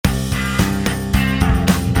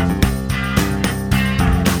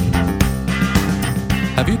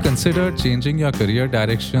considered changing your career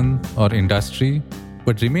direction or industry,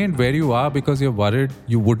 but remained where you are because you're worried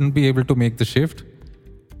you wouldn't be able to make the shift?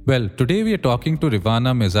 Well, today we are talking to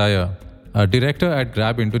Rivana Mezaya, a director at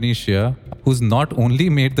Grab Indonesia, who's not only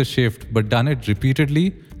made the shift but done it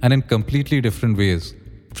repeatedly and in completely different ways,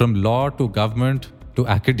 from law to government to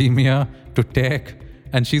academia to tech,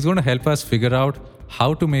 and she's going to help us figure out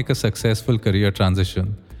how to make a successful career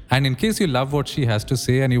transition. And in case you love what she has to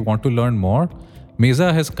say and you want to learn more,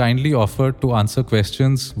 Meza has kindly offered to answer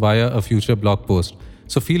questions via a future blog post.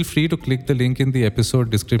 So feel free to click the link in the episode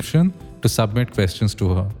description to submit questions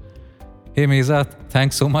to her. Hey Meza,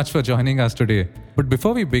 thanks so much for joining us today. But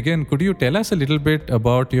before we begin, could you tell us a little bit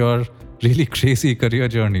about your really crazy career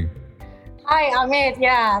journey? Hi, Amit.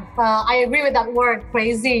 Yeah, I agree with that word,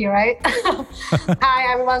 crazy, right?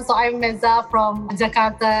 Hi, everyone. So I'm Meza from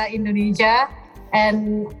Jakarta, Indonesia.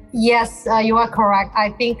 And yes, you are correct. I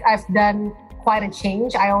think I've done quite a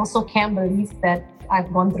change. I also can't believe that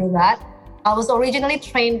I've gone through that. I was originally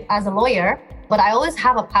trained as a lawyer, but I always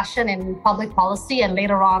have a passion in public policy and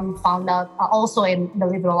later on found out also in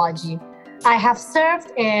deliverology. I have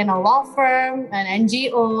served in a law firm, an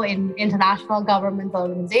NGO, in international governmental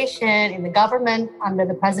organization, in the government, under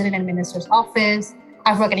the President and Minister's office.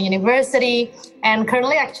 I've worked in a university, and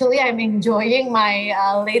currently, actually, I'm enjoying my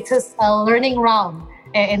latest learning round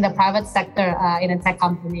in the private sector in a tech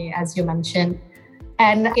company, as you mentioned.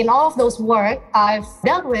 And in all of those work, I've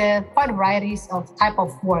dealt with quite varieties of type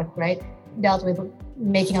of work, right? Dealt with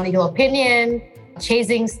making a legal opinion,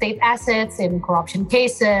 chasing state assets in corruption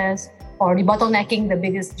cases, or debottlenecking the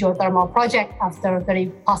biggest geothermal project after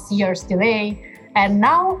 30 plus years delay. And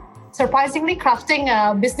now, surprisingly, crafting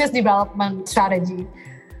a business development strategy.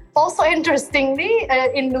 Also, interestingly,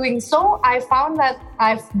 in doing so, I found that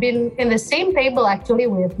I've been in the same table actually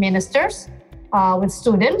with ministers, with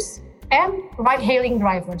students, and ride-hailing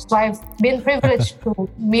drivers. So I've been privileged to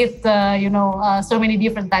meet, so many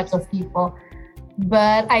different types of people.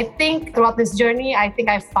 But I think throughout this journey, I think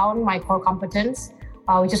I found my core competence,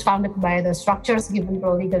 which is founded by the structures given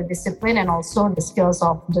through legal discipline and also the skills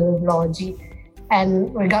of deliverology.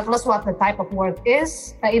 And regardless what the type of work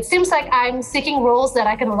is, it seems like I'm seeking roles that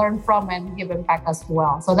I can learn from and give impact as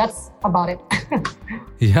well. So that's about it.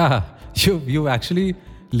 Yeah, you actually,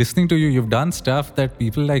 listening to you, you've done stuff that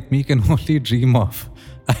people like me can only dream of.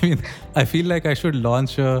 I mean, I feel like I should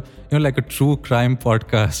launch a true crime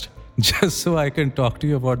podcast just so I can talk to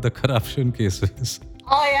you about the corruption cases.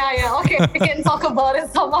 Oh, yeah. Okay, we can talk about it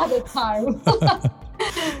some other time.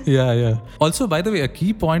 Yeah. Also, by the way, a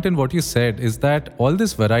key point in what you said is that all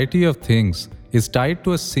this variety of things is tied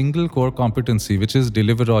to a single core competency, which is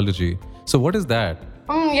deliverology. So what is that?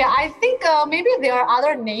 I think maybe there are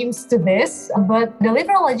other names to this, but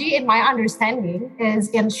deliverology, in my understanding, is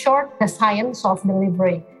in short the science of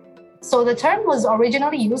delivery. So the term was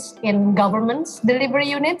originally used in government's delivery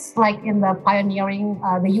units, like in the pioneering,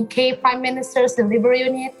 the UK Prime Minister's delivery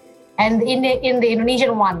unit, and in the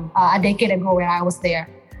Indonesian one a decade ago when I was there.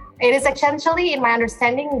 It is essentially, in my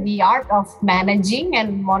understanding, the art of managing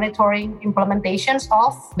and monitoring implementations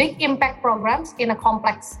of big impact programs in a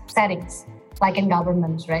complex settings, like in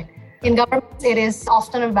governments, right? In governments, it is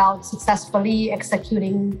often about successfully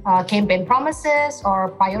executing campaign promises or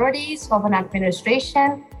priorities of an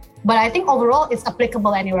administration. But I think overall it's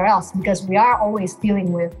applicable anywhere else because we are always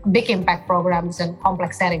dealing with big impact programs and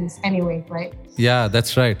complex settings anyway, right? Yeah,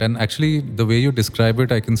 that's right. And actually, the way you describe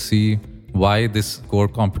it, I can see why this core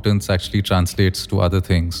competence actually translates to other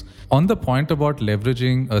things. On the point about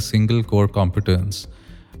leveraging a single core competence,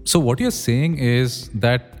 so what you're saying is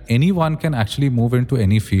that anyone can actually move into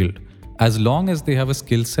any field as long as they have a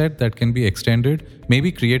skill set that can be extended,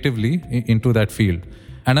 maybe creatively, into that field.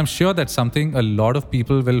 And I'm sure that's something a lot of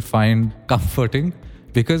people will find comforting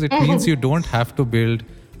because it means you don't have to build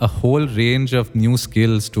a whole range of new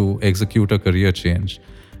skills to execute a career change.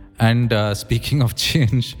 And speaking of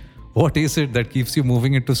change, what is it that keeps you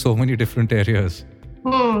moving into so many different areas?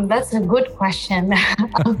 That's a good question.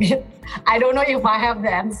 I don't know if I have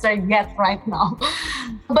the answer yet right now.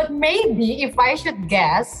 But maybe if I should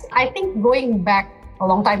guess, I think going back a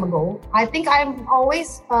long time ago, I think I'm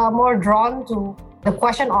always more drawn to the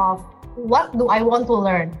question of what do I want to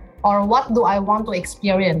learn or what do I want to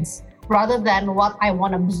experience rather than what I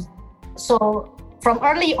want to be. So from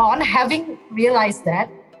early on, having realized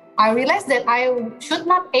that, I realized that I should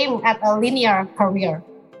not aim at a linear career,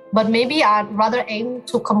 but maybe I'd rather aim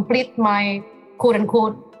to complete my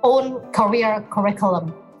quote-unquote own career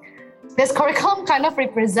curriculum. This curriculum kind of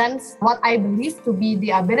represents what I believe to be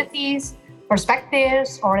the abilities,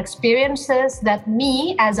 perspectives, or experiences that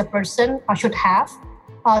me as a person should have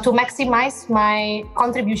to maximize my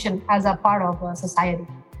contribution as a part of society.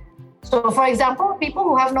 So, for example, people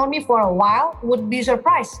who have known me for a while would be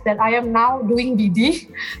surprised that I am now doing BD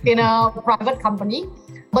in a private company.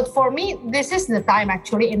 But for me, this is the time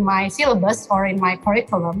actually in my syllabus or in my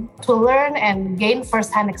curriculum to learn and gain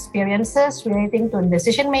firsthand experiences relating to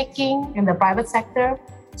decision making in the private sector,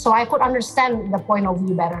 so I could understand the point of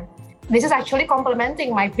view better. This is actually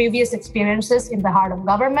complementing my previous experiences in the heart of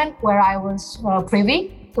government, where I was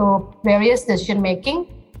privy to various decision making,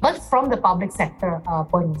 but from the public sector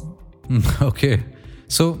point of view. Okay.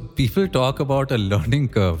 So people talk about a learning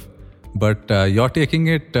curve, but you're taking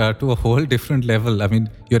it to a whole different level. I mean,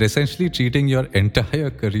 you're essentially treating your entire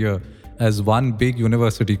career as one big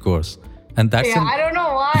university course. And that's I don't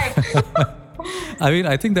know why. I mean,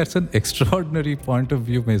 I think that's an extraordinary point of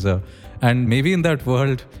view, Meza. And maybe in that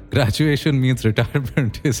world, graduation means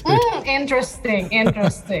retirement, is it?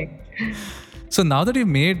 Interesting. So now that you've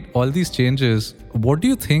made all these changes, what do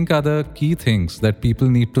you think are the key things that people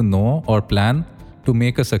need to know or plan to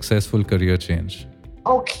make a successful career change?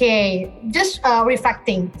 Okay, just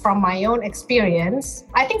reflecting from my own experience,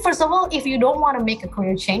 I think first of all, if you don't want to make a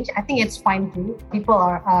career change, I think it's fine too. People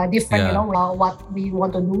are different, what we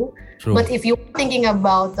want to do. True. But if you're thinking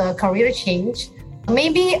about the career change,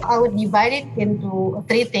 maybe I would divide it into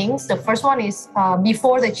three things. The first one is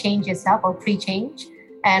before the change itself or pre-change,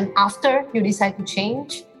 and after you decide to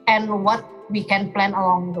change, and what we can plan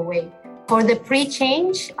along the way. For the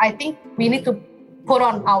pre-change, I think we need to put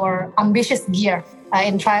on our ambitious gear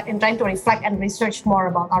in trying to reflect and research more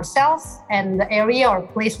about ourselves and the area or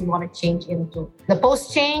place we want to change into. The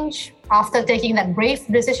post-change, after taking that brave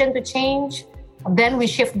decision to change, then we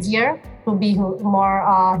shift gear to be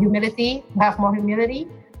more humility, have more humility,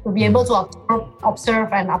 to be able to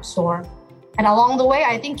observe and absorb. And along the way,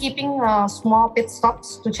 I think keeping small pit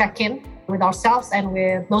stops to check in with ourselves and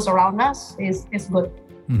with those around us is good.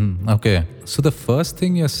 Mm-hmm. Okay. So the first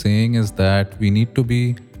thing you're saying is that we need to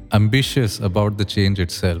be ambitious about the change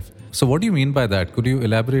itself. So what do you mean by that? Could you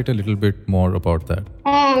elaborate a little bit more about that?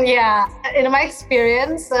 Yeah. In my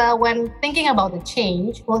experience, when thinking about the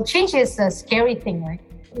change, change is a scary thing, right?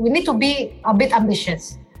 We need to be a bit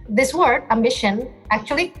ambitious. This word, ambition,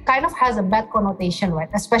 actually kind of has a bad connotation, right?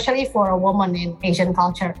 Especially for a woman in Asian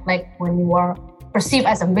culture. Like when you are perceived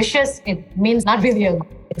as ambitious, it means not really a good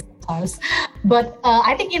sometimes. But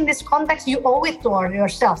I think in this context, you owe it to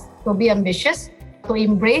yourself to be ambitious, to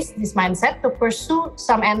embrace this mindset, to pursue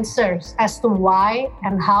some answers as to why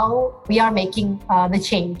and how we are making the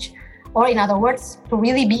change. Or in other words, to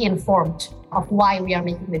really be informed of why we are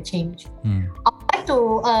making the change. I'd like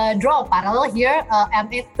to draw a parallel here,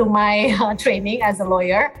 amid to my training as a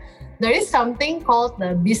lawyer. There is something called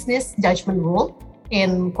the business judgment rule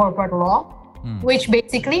in corporate law, which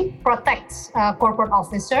basically protects corporate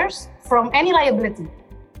officers from any liability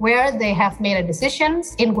where they have made a decision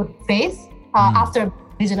in good faith after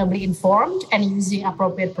reasonably informed and using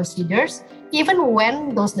appropriate procedures, even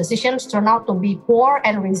when those decisions turn out to be poor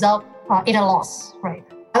and result in a loss, right?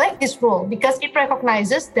 I like this rule because it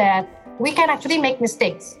recognizes that we can actually make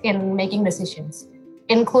mistakes in making decisions,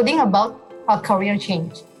 including about a career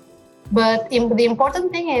change. But the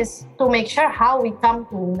important thing is to make sure how we come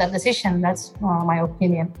to that decision. That's my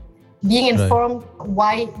opinion. Being informed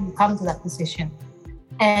why you come to that decision.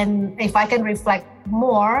 And if I can reflect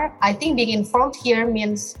more, I think being informed here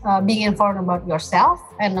means being informed about yourself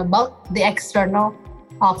and about the external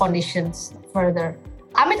conditions further.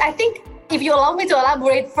 I mean, I think if you allow me to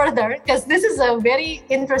elaborate further, because this is a very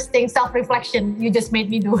interesting self-reflection you just made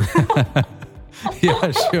me do.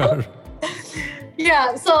 Yeah, sure.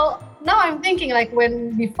 Yeah, so now I'm thinking like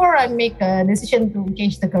before I make a decision to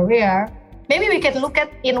change the career, maybe we can look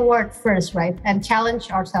at inward first, right? And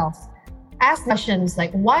challenge ourselves. Ask questions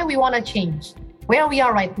like why we want to change, where we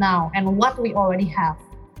are right now, and what we already have.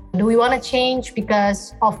 Do we want to change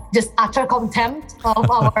because of just utter contempt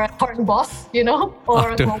of our current boss,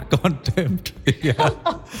 or utter contempt? Yeah.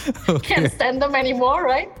 Okay. Can't stand them anymore,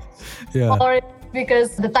 right? Yeah. Or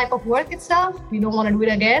because the type of work itself, we don't want to do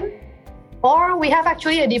it again. Or we have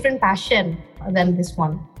actually a different passion than this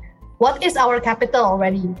one. What is our capital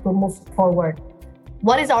already to move forward?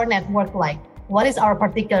 What is our network like? What is our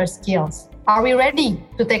particular skills? Are we ready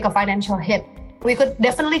to take a financial hit? We could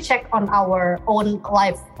definitely check on our own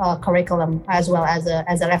life curriculum as well as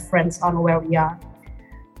a reference on where we are.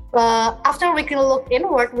 After we can look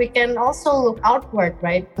inward, we can also look outward,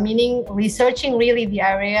 right? Meaning researching really the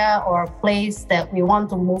area or place that we want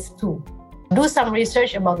to move to. Do some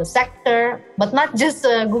research about the sector, but not just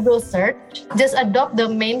a Google search. Just adopt the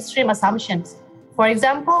mainstream assumptions. For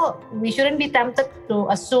example, we shouldn't be tempted to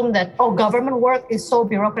assume that, oh, government work is so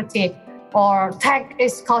bureaucratic or tech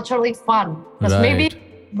is culturally fun. Because maybe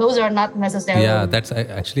those are not necessarily. Yeah, that's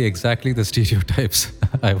actually exactly the stereotypes,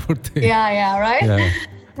 I would think. Yeah, right? Yeah.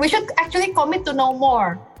 We should actually commit to know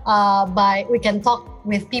more. We can talk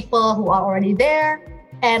with people who are already there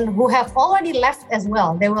and who have already left as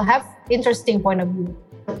well. They will have interesting point of view.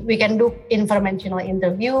 We can do informational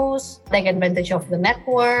interviews, take advantage of the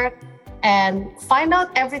network, and find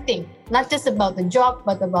out everything, not just about the job,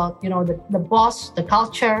 but about the boss, the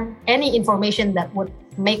culture, any information that would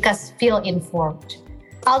make us feel informed.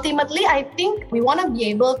 Ultimately, I think we want to be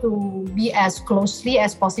able to be as closely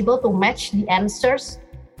as possible to match the answers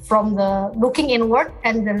from the looking inward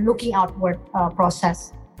and the looking outward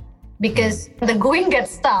process. Because the going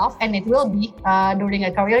gets tough, and it will be during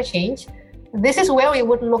a career change. This is where we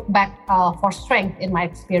would look back for strength, in my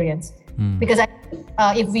experience. Because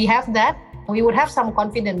if we have that, we would have some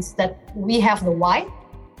confidence that we have the why.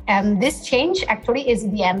 And this change actually is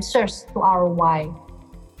the answers to our why.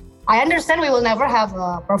 I understand we will never have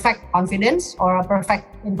a perfect confidence or a perfect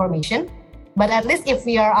information. But at least if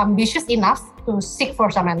we are ambitious enough to seek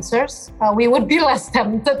for some answers, we would be less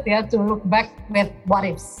tempted to look back with what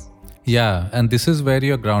ifs. Yeah, and this is where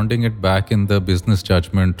you're grounding it back in the business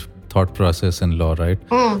judgment thought process and law, right?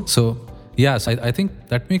 So, yes, I think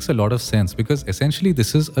that makes a lot of sense because essentially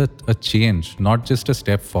this is a change, not just a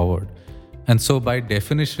step forward. And so by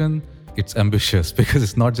definition, it's ambitious because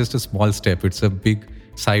it's not just a small step, it's a big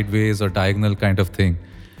sideways or diagonal kind of thing.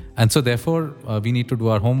 And so therefore, we need to do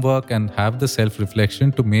our homework and have the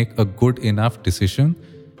self-reflection to make a good enough decision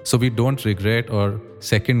so we don't regret or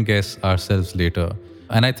second guess ourselves later.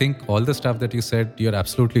 And I think all the stuff that you said, you're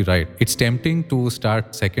absolutely right. It's tempting to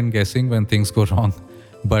start second guessing when things go wrong.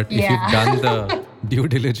 But if you've done the due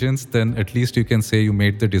diligence, then at least you can say you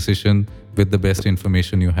made the decision with the best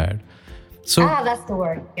information you had. So that's the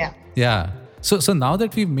word. Yeah. So now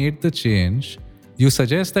that we've made the change, you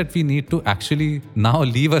suggest that we need to actually now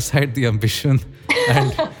leave aside the ambition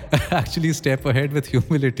and actually step ahead with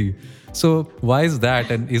humility. So why is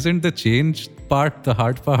that? And isn't the change part the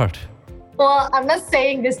hard part? Well, I'm not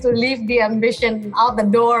saying this to leave the ambition out the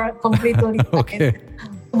door completely. Okay.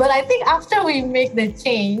 But I think after we make the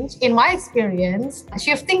change, in my experience,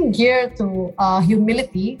 shifting gear to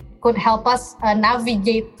humility could help us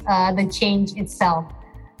navigate the change itself.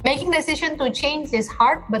 Making the decision to change is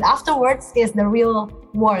hard, but afterwards is the real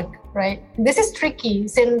work, right? This is tricky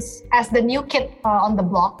since as the new kid on the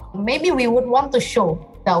block, maybe we would want to show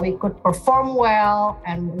that we could perform well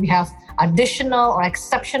and we have additional or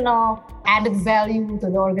exceptional added value to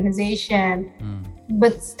the organization.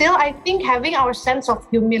 But still, I think having our sense of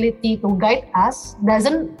humility to guide us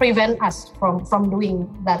doesn't prevent us from doing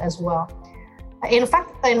that as well. In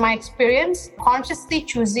fact, in my experience, consciously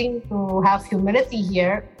choosing to have humility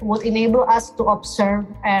here would enable us to observe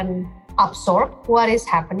and absorb what is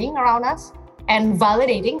happening around us and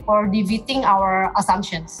validating or debating our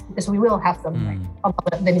assumptions, because we will have them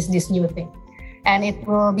about this new thing. And it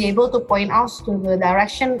will be able to point us to the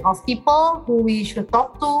direction of people who we should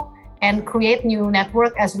talk to and create new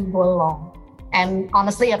network as we go along. And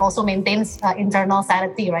honestly, it also maintains internal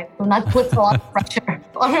sanity, right? To not put a lot of pressure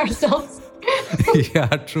on ourselves. Yeah,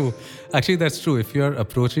 true. Actually, that's true. If you're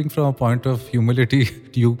approaching from a point of humility,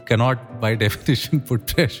 you cannot, by definition, put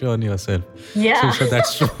pressure on yourself. Yeah. So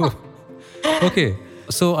that's true. Okay.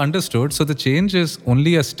 So understood. So the change is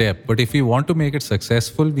only a step. But if we want to make it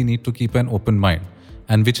successful, we need to keep an open mind.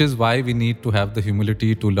 And which is why we need to have the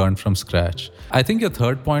humility to learn from scratch. I think your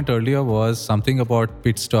third point earlier was something about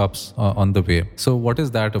pit stops on the way. So what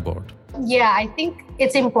is that about? Yeah, I think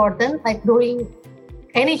it's important, like doing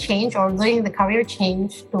any change or doing the career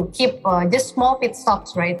change, to keep just small pit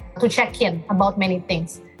stops, right? To check in about many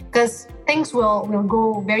things. Because things will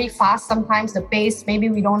go very fast. Sometimes the pace, maybe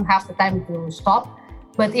we don't have the time to stop.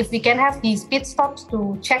 But if we can have these pit stops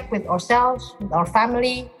to check with ourselves, with our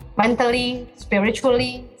family, mentally,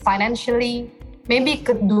 spiritually, financially, maybe it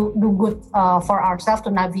could do good for ourselves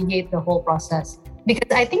to navigate the whole process.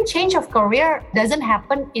 Because I think change of career doesn't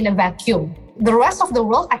happen in a vacuum. The rest of the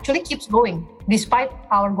world actually keeps going despite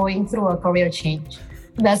our going through a career change.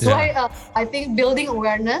 That's why I think building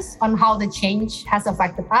awareness on how the change has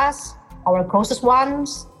affected us, our closest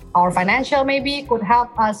ones, our financial maybe, could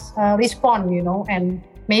help us respond, and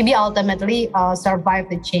maybe ultimately survive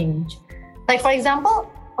the change. Like, for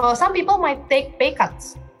example, some people might take pay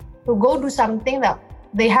cuts to go do something that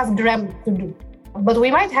they have dreamt to do. But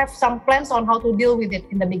we might have some plans on how to deal with it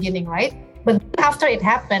in the beginning, right? But after it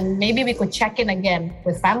happened, maybe we could check in again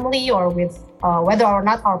with family or with whether or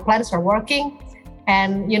not our plans are working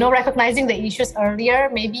And, recognizing the issues earlier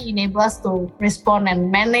maybe enable us to respond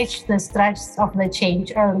and manage the stress of the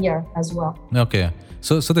change earlier as well. Okay.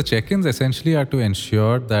 So the check-ins essentially are to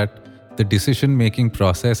ensure that the decision-making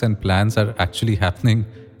process and plans are actually happening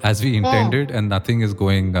as we intended and nothing is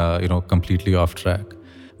going, completely off track.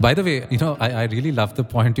 By the way, I really love the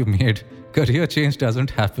point you made. Career change doesn't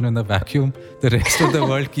happen in a vacuum. The rest of the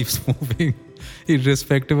world keeps moving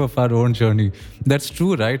irrespective of our own journey. That's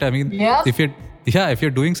true, right? I mean, if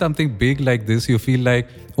you're doing something big like this, you feel like,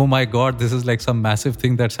 oh my God, this is like some massive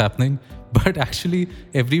thing that's happening. But actually,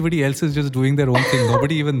 everybody else is just doing their own thing.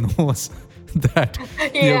 Nobody even knows that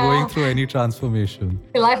you're going through any transformation.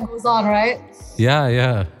 Life goes on, right?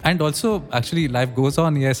 Yeah. And also, actually, life goes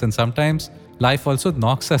on, yes. And sometimes life also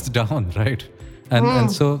knocks us down, right? And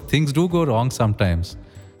so things do go wrong sometimes.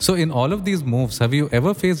 So in all of these moves, have you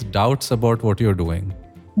ever faced doubts about what you're doing?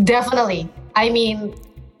 Definitely. I mean,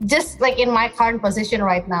 just like in my current position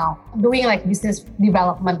right now, doing like business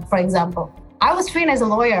development, for example, I was trained as a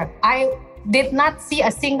lawyer. I did not see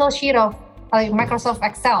a single sheet of Microsoft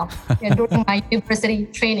Excel during my university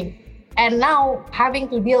training. And now having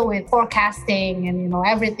to deal with forecasting and,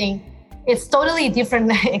 everything, it's totally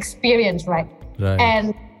different experience, right?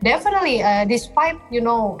 And definitely, despite,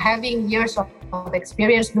 having years of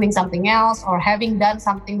experience doing something else or having done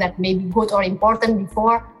something that may be good or important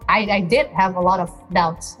before, I did have a lot of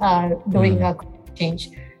doubts during the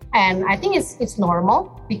change. And I think it's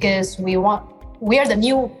normal because we are the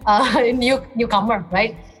newcomer,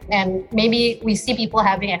 right? And maybe we see people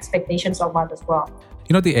having expectations of that as well.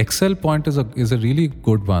 The Excel point is a really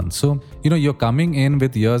good one. So, you're coming in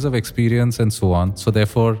with years of experience and so on. So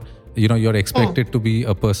therefore, you're expected to be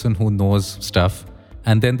a person who knows stuff.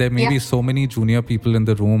 And then there may be so many junior people in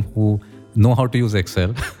the room who know how to use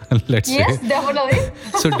Excel, let's say. Yes, definitely.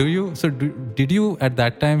 Did you at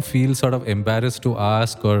that time feel sort of embarrassed to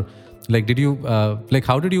ask, or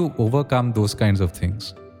how did you overcome those kinds of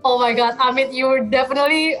things? Oh my God, Amit, you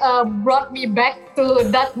definitely brought me back to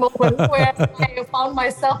that moment where I found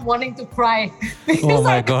myself wanting to cry. Oh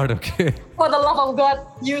my God, okay. For the love of God,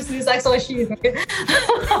 use this Excel sheet. Okay?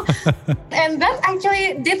 And that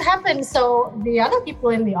actually did happen. So the other people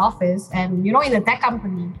in the office and, in the tech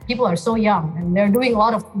company, people are so young and they're doing a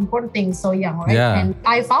lot of important things so young, right? Yeah. And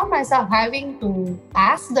I found myself having to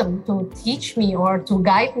ask them to teach me or to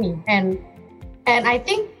guide me. And I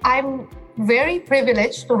think I'm very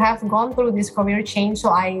privileged to have gone through this career change. So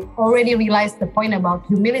I already realized the point about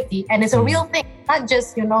humility, and it's a real thing, not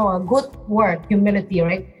just, a good word, humility,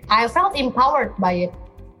 right? I felt empowered by it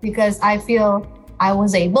because I feel I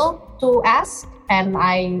was able to ask, and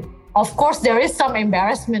of course, there is some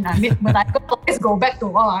embarrassment, but I could always go back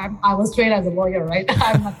to, I was trained as a lawyer, right?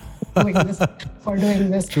 I'm not doing this for doing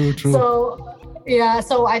this. True.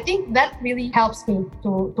 So I think that really helps me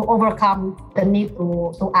to overcome the need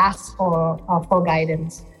to ask for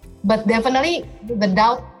guidance. But definitely the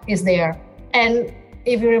doubt is there. And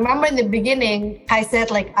if you remember in the beginning, I said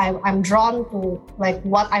I'm drawn to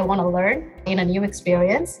what I want to learn in a new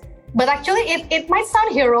experience. But actually it might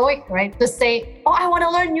sound heroic, right? To say, I want to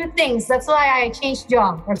learn new things. That's why I changed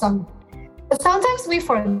job or something. But sometimes we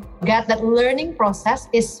forget that learning process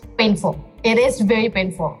is painful. It is very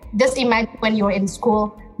painful. Just imagine when you're in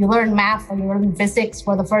school, you learn math or you learn physics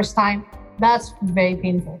for the first time. That's very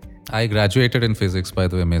painful. I graduated in physics, by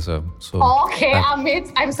the way, Meza. So okay,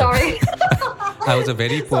 Amit, I'm sorry. I was a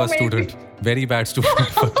very poor student, very bad student.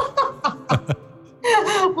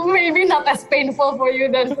 Maybe not as painful for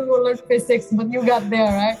you than to learn physics, but you got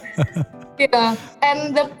there, right? Yeah,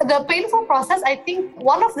 and the painful process, I think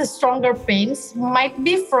one of the stronger pains might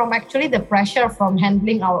be from actually the pressure from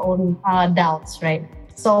handling our own doubts, right?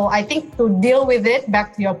 So I think to deal with it,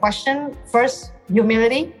 back to your question, first,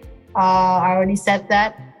 humility. I already said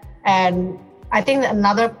that. And I think that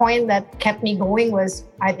another point that kept me going was,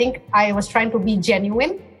 I think I was trying to be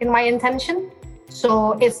genuine in my intention.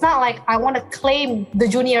 So it's not like I want to claim the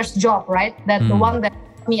junior's job, right? That the one that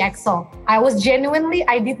me Excel. I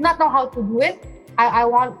did not know how to do it. I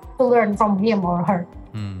want to learn from him or her.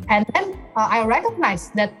 And then I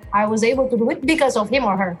recognized that I was able to do it because of him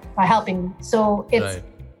or her by helping me. So it's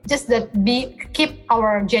just that keep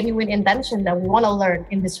our genuine intention that we want to learn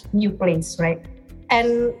in this new place, right?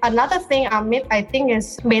 And another thing, Amit, I think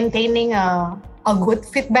is maintaining a good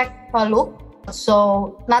feedback loop.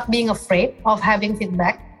 So not being afraid of having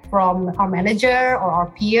feedback from our manager or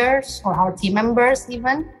our peers or our team members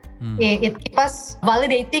even. It keeps us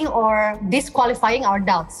validating or disqualifying our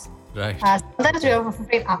doubts. Right. Sometimes we are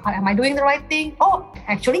afraid, am I doing the right thing? Oh,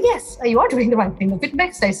 actually, yes, you are doing the right thing. The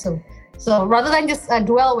feedback says so. So rather than just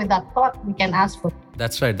dwell with that thought, we can ask for.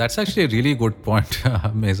 That's right. That's actually a really good point,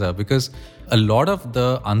 Meza, because a lot of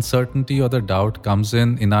the uncertainty or the doubt comes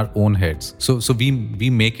in our own heads. So we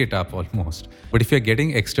make it up almost. But if you're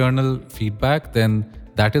getting external feedback, then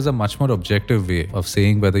that is a much more objective way of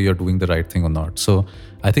saying whether you're doing the right thing or not. So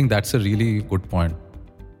I think that's a really good point.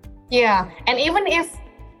 Yeah. And even if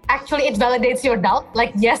actually it validates your doubt,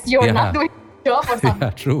 like, yes, you're not doing the job or something. Yeah,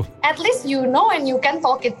 true. At least you know and you can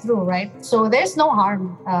talk it through, right? So there's no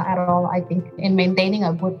harm at all, I think, in maintaining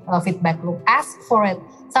a good feedback loop. Ask for it.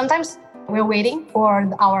 Sometimes we're waiting for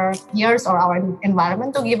our peers or our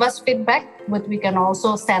environment to give us feedback, but we can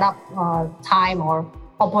also set up time or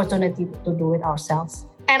opportunity to do it ourselves.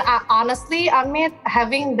 And honestly, Amit,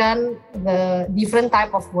 having done the different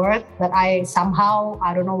type of work that I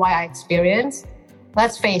don't know why I experienced,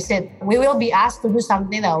 let's face it, we will be asked to do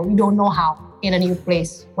something that we don't know how in a new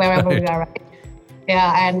place, wherever we are, right?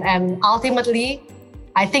 Yeah, and ultimately,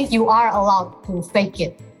 I think you are allowed to fake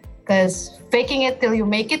it, because faking it till you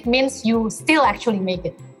make it means you still actually make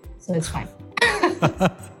it. So it's fine.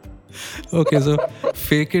 Okay, so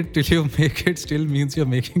fake it till you make it still means you're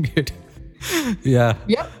making it. Yeah.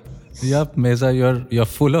 Yep, Meza, you're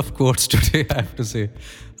full of quotes today, I have to say.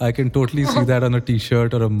 I can totally see that on a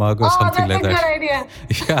t-shirt or a mug or something like that. That's a good idea.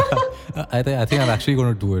 Yeah, I think I'm actually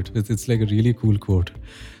going to do it. It's like a really cool quote.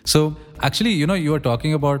 So actually, you were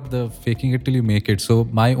talking about the faking it till you make it. So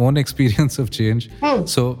my own experience of change.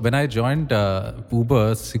 So when I joined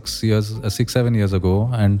Uber 6-7 years ago,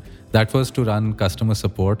 and that was to run customer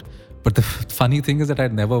support. But the funny thing is that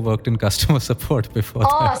I'd never worked in customer support before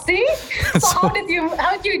that. See? So how did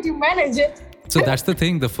you manage it? So that's the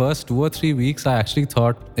thing. The first 2 or 3 weeks, I actually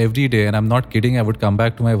thought every day, and I'm not kidding, I would come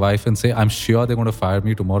back to my wife and say, I'm sure they're going to fire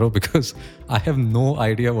me tomorrow because I have no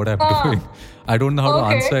idea what I'm doing. I don't know how to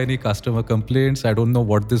answer any customer complaints. I don't know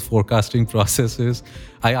what this forecasting process is.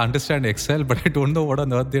 I understand Excel, but I don't know what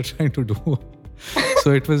on earth they're trying to do.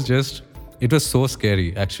 So it was so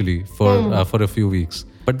scary actually for a few weeks.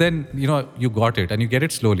 But then, you got it and you get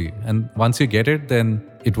it slowly. And once you get it, then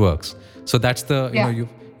it works. So that's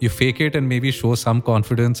you fake it and maybe show some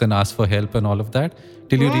confidence and ask for help and all of that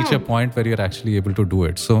till you reach a point where you're actually able to do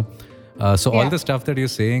it. So all the stuff that you're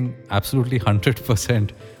saying, absolutely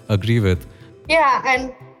 100% agree with. Yeah,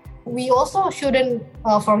 and we also shouldn't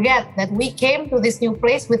forget that we came to this new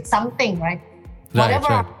place with something, right? Whatever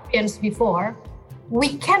our experience before,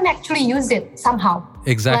 we can actually use it somehow.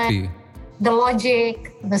 Exactly. The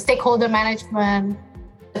logic, the stakeholder management,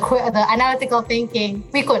 the analytical thinking,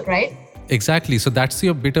 we could, right? Exactly. So that's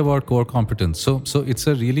your bit about core competence. So it's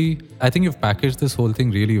I think you've packaged this whole thing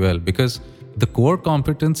really well, because the core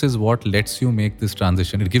competence is what lets you make this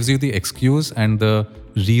transition. It gives you the excuse and the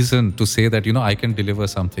reason to say that, I can deliver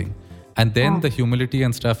something. And then the humility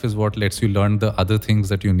and stuff is what lets you learn the other things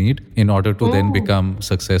that you need in order to then become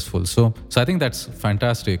successful. So I think that's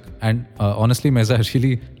fantastic. And honestly, Meza, I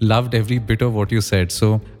really loved every bit of what you said.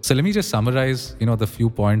 So let me just summarize, the few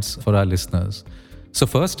points for our listeners. So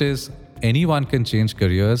first is, anyone can change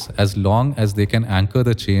careers as long as they can anchor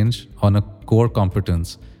the change on a core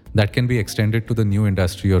competence that can be extended to the new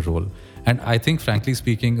industry or role. And I think, frankly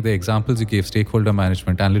speaking, the examples you gave, stakeholder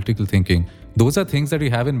management, analytical thinking, those are things that we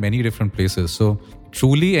have in many different places. So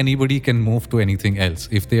truly anybody can move to anything else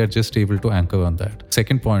if they are just able to anchor on that.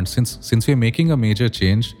 Second point, since we're making a major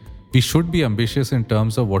change, we should be ambitious in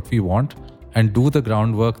terms of what we want and do the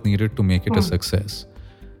groundwork needed to make it a success.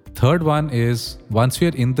 Third one is, once we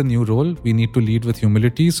are in the new role, we need to lead with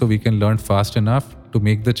humility so we can learn fast enough to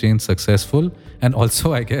make the change successful. And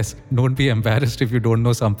also, I guess, don't be embarrassed if you don't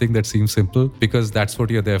know something that seems simple, because that's what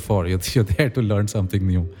you're there for. You're there to learn something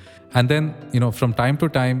new. And then, from time to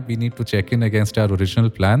time, we need to check in against our original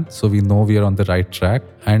plan so we know we are on the right track.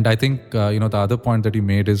 And I think, the other point that you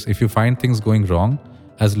made is, if you find things going wrong,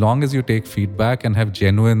 as long as you take feedback and have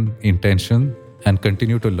genuine intention and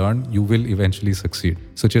continue to learn, you will eventually succeed.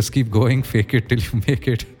 So just keep going, fake it till you make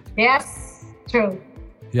it. Yes, true.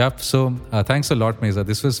 Yep. So thanks a lot, Meza.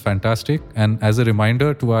 This was fantastic. And as a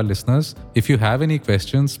reminder to our listeners, if you have any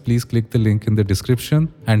questions, please click the link in the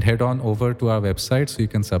description and head on over to our website so you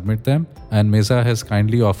can submit them. And Meza has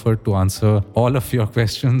kindly offered to answer all of your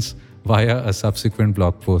questions via a subsequent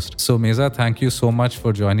blog post. So Meza, thank you so much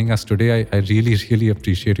for joining us today. I really, really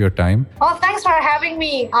appreciate your time. Oh, thanks for having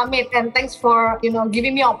me, Amit. And thanks for,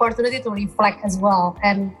 giving me opportunity to reflect as well.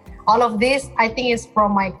 And all of this, I think, is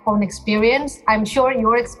from my own experience. I'm sure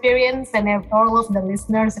your experience and all of the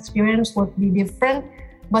listeners' experience would be different,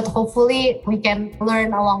 but hopefully we can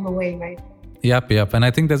learn along the way, right? Yep. And I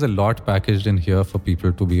think there's a lot packaged in here for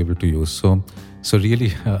people to be able to use. So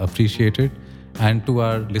really appreciate it. And to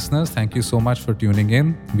our listeners, thank you so much for tuning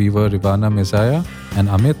in. We were Rivana Mizaya and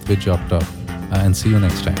Amit with Job Talk. And see you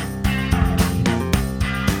next time.